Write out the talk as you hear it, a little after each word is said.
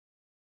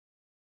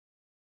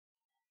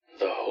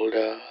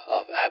holder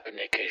of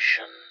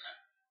abnegation.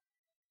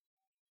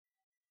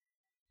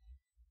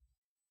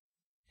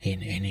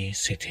 In any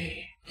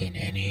city, in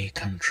any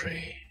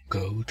country,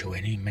 go to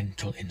any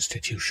mental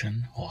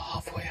institution or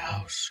halfway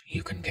house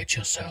you can get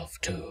yourself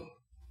to.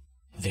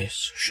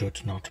 This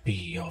should not be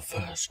your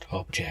first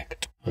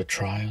object. The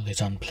trial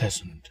is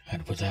unpleasant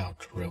and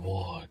without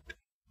reward.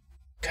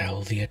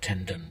 Tell the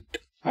attendant,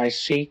 "I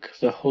seek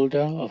the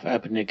holder of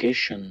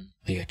abnegation."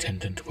 The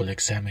attendant will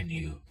examine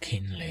you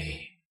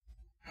keenly,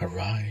 a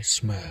wry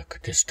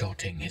smirk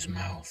distorting his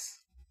mouth.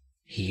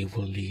 He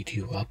will lead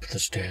you up the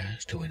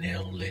stairs to an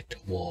ill-lit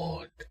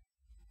ward.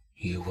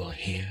 You will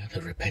hear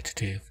the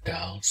repetitive,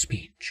 dull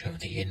speech of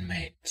the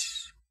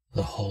inmates.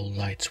 The hall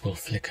lights will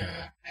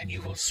flicker, and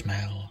you will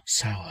smell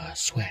sour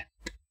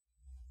sweat.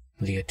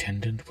 The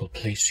attendant will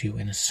place you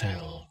in a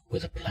cell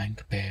with a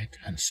plank bed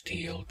and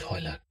steel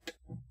toilet.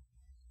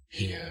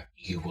 Here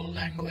you will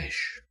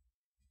languish.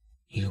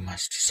 You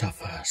must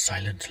suffer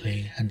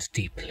silently and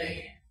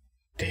deeply.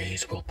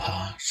 Days will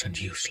pass and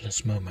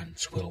useless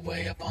moments will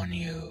weigh upon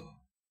you.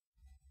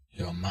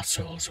 Your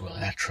muscles will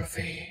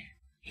atrophy.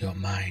 Your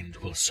mind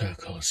will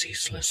circle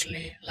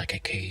ceaselessly like a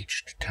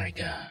caged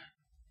tiger.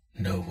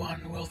 No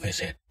one will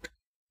visit.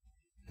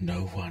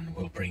 No one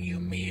will bring you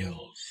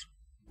meals.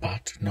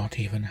 But not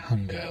even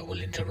hunger will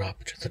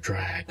interrupt the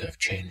drag of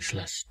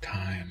changeless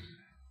time.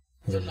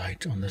 The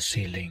light on the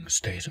ceiling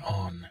stays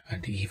on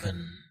and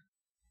even.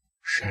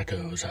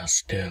 Shadows are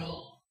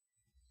still.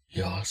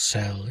 Your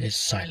cell is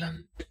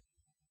silent.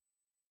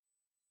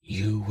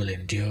 You will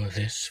endure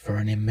this for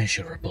an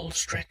immeasurable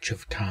stretch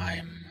of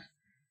time.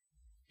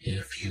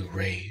 If you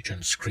rage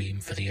and scream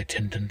for the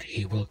attendant,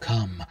 he will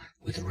come,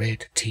 with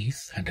red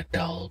teeth and a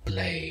dull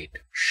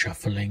blade,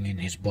 shuffling in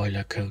his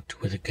boiler coat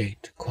with a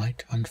gait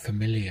quite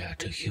unfamiliar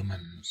to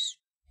humans.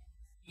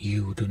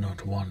 You do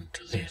not want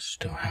this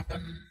to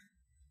happen.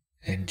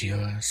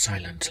 Endure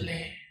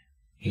silently.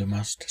 You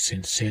must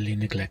sincerely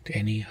neglect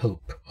any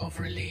hope of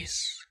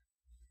release.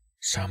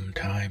 Some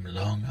time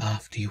long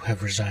after you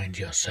have resigned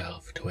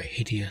yourself to a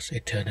hideous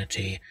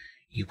eternity,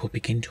 you will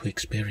begin to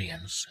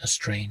experience a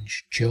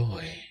strange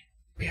joy.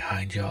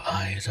 Behind your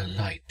eyes a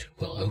light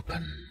will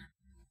open.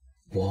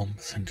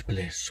 Warmth and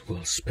bliss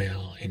will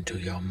spill into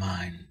your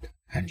mind,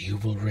 and you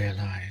will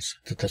realize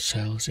that the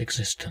cell's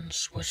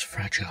existence was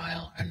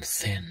fragile and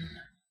thin.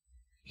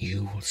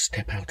 You will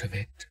step out of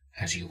it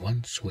as you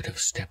once would have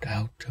stepped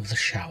out of the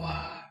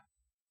shower.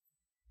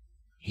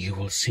 You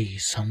will see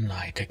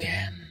sunlight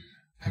again,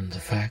 and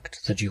the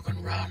fact that you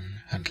can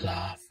run and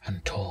laugh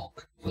and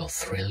talk will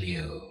thrill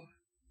you.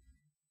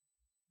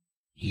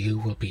 You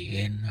will be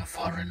in a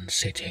foreign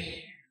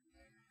city.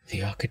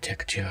 The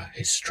architecture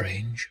is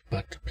strange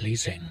but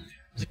pleasing.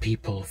 The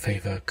people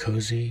favor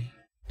cozy,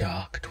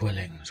 dark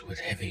dwellings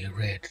with heavy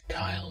red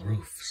tile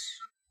roofs.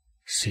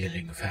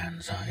 Ceiling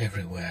fans are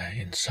everywhere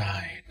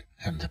inside,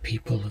 and the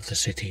people of the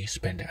city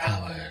spend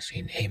hours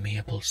in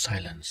amiable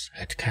silence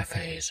at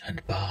cafes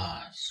and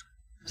bars.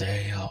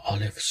 They are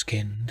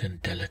olive-skinned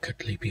and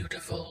delicately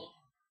beautiful.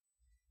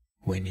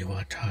 When you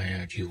are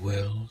tired, you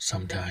will,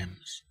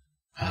 sometimes,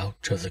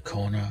 out of the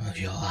corner of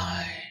your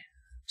eye,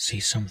 see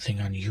something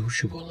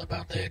unusual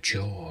about their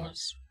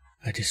jaws,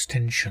 a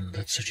distension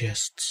that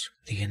suggests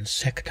the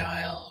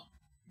insectile.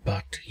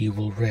 But you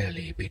will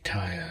rarely be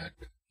tired.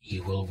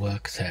 You will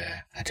work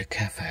there at a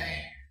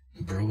cafe,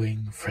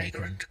 brewing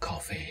fragrant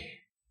coffee.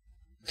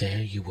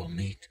 There you will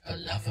meet a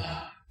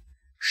lover.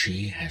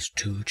 She has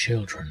 2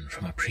 children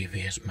from a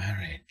previous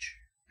marriage,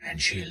 and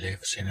she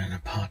lives in an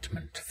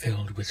apartment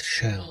filled with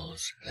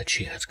shells that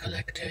she has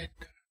collected.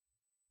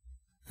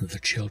 The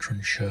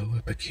children show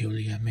a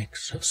peculiar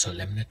mix of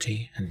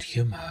solemnity and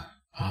humor.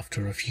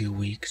 After a few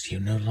weeks, you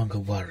no longer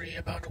worry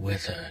about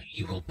whether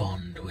you will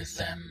bond with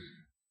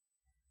them.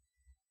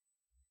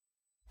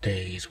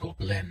 Days will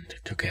blend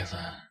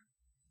together.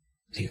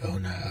 The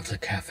owner of the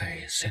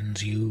cafe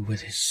sends you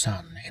with his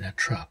son in a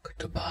truck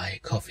to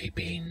buy coffee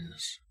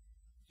beans.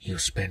 You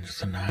spend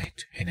the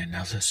night in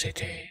another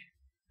city,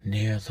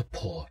 near the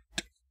port.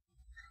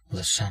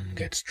 The son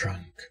gets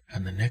drunk,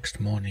 and the next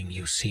morning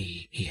you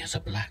see he has a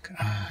black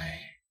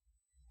eye.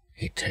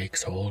 It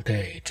takes all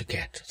day to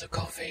get the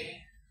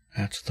coffee.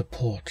 At the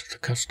port, the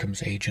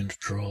customs agent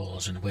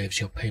drawls and waves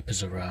your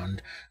papers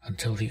around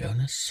until the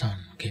owner's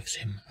son gives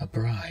him a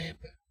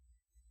bribe.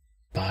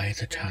 By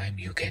the time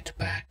you get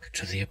back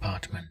to the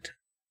apartment,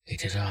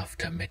 it is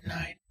after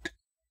midnight.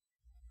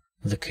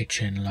 The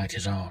kitchen light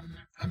is on,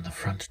 and the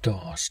front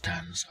door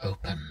stands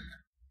open.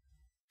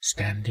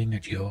 Standing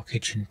at your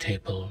kitchen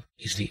table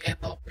is the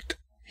epopt.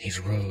 His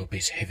robe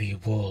is heavy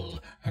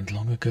wool, and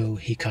long ago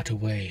he cut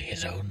away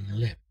his own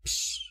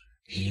lips.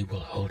 He will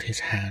hold his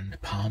hand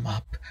palm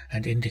up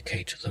and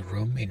indicate the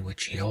room in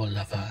which your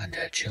lover and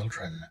her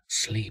children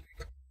sleep.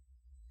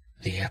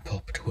 The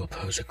epopt will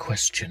pose a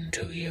question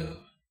to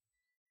you.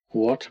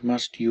 What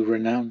must you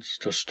renounce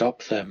to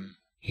stop them?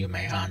 You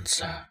may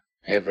answer,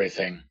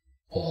 everything.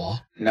 Or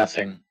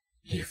nothing.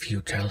 If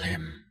you tell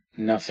him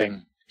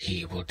nothing,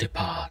 he will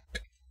depart,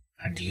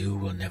 and you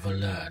will never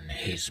learn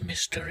his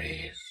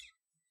mysteries.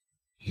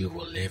 you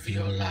will live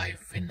your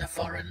life in the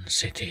foreign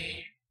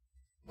city.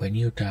 When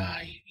you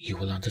die, you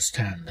will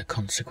understand the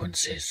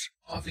consequences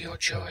of your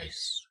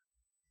choice.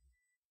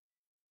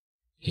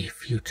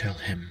 If you tell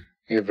him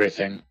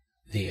everything,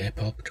 the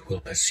epopt will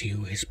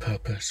pursue his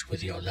purpose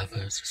with your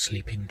lover's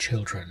sleeping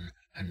children,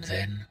 and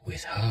then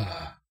with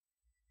her.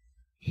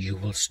 You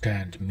will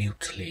stand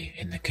mutely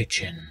in the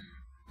kitchen,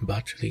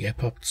 but the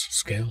epopt's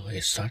skill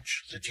is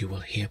such that you will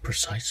hear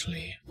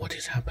precisely what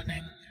is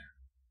happening.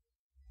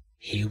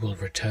 He will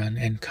return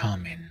en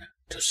carmine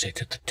to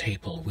sit at the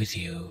table with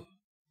you.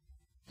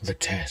 The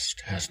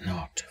test has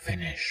not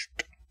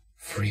finished.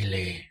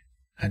 Freely,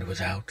 and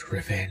without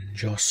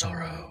revenge or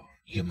sorrow,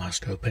 you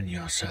must open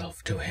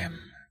yourself to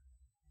him.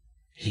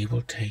 He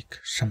will take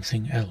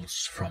something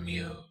else from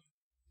you.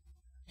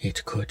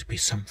 It could be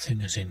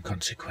something as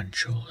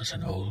inconsequential as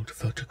an old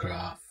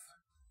photograph,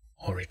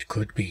 or it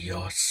could be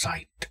your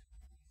sight,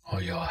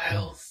 or your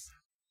health.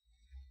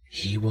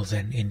 He will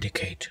then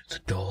indicate the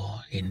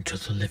door into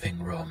the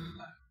living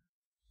room.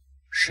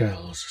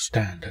 Shells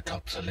stand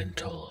atop the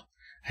lintel,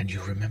 and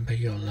you remember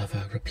your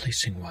lover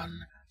replacing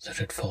one that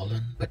had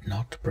fallen but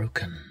not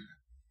broken.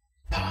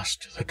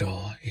 Past the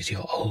door is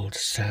your old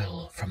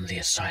cell from the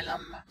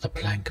asylum, the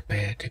plank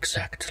bed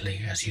exactly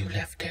as you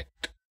left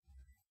it.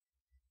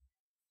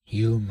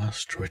 You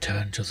must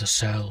return to the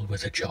cell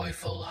with a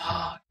joyful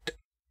heart.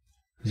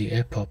 The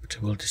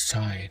epopt will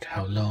decide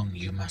how long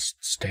you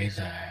must stay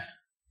there.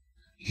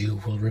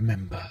 You will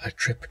remember a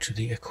trip to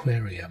the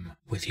aquarium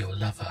with your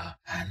lover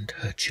and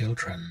her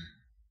children.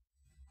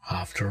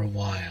 After a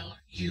while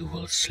you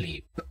will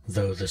sleep,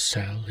 though the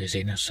cell is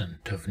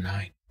innocent of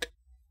night,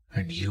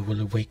 and you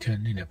will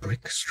awaken in a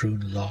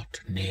brick-strewn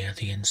lot near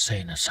the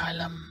insane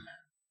asylum.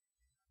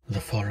 The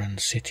foreign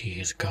city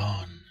is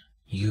gone.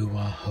 You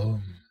are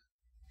home.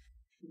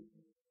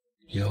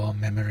 Your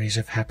memories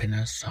of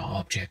happiness are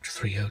Object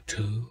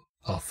 302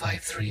 or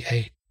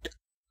 538.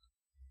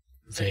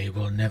 They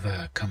will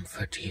never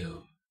comfort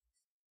you.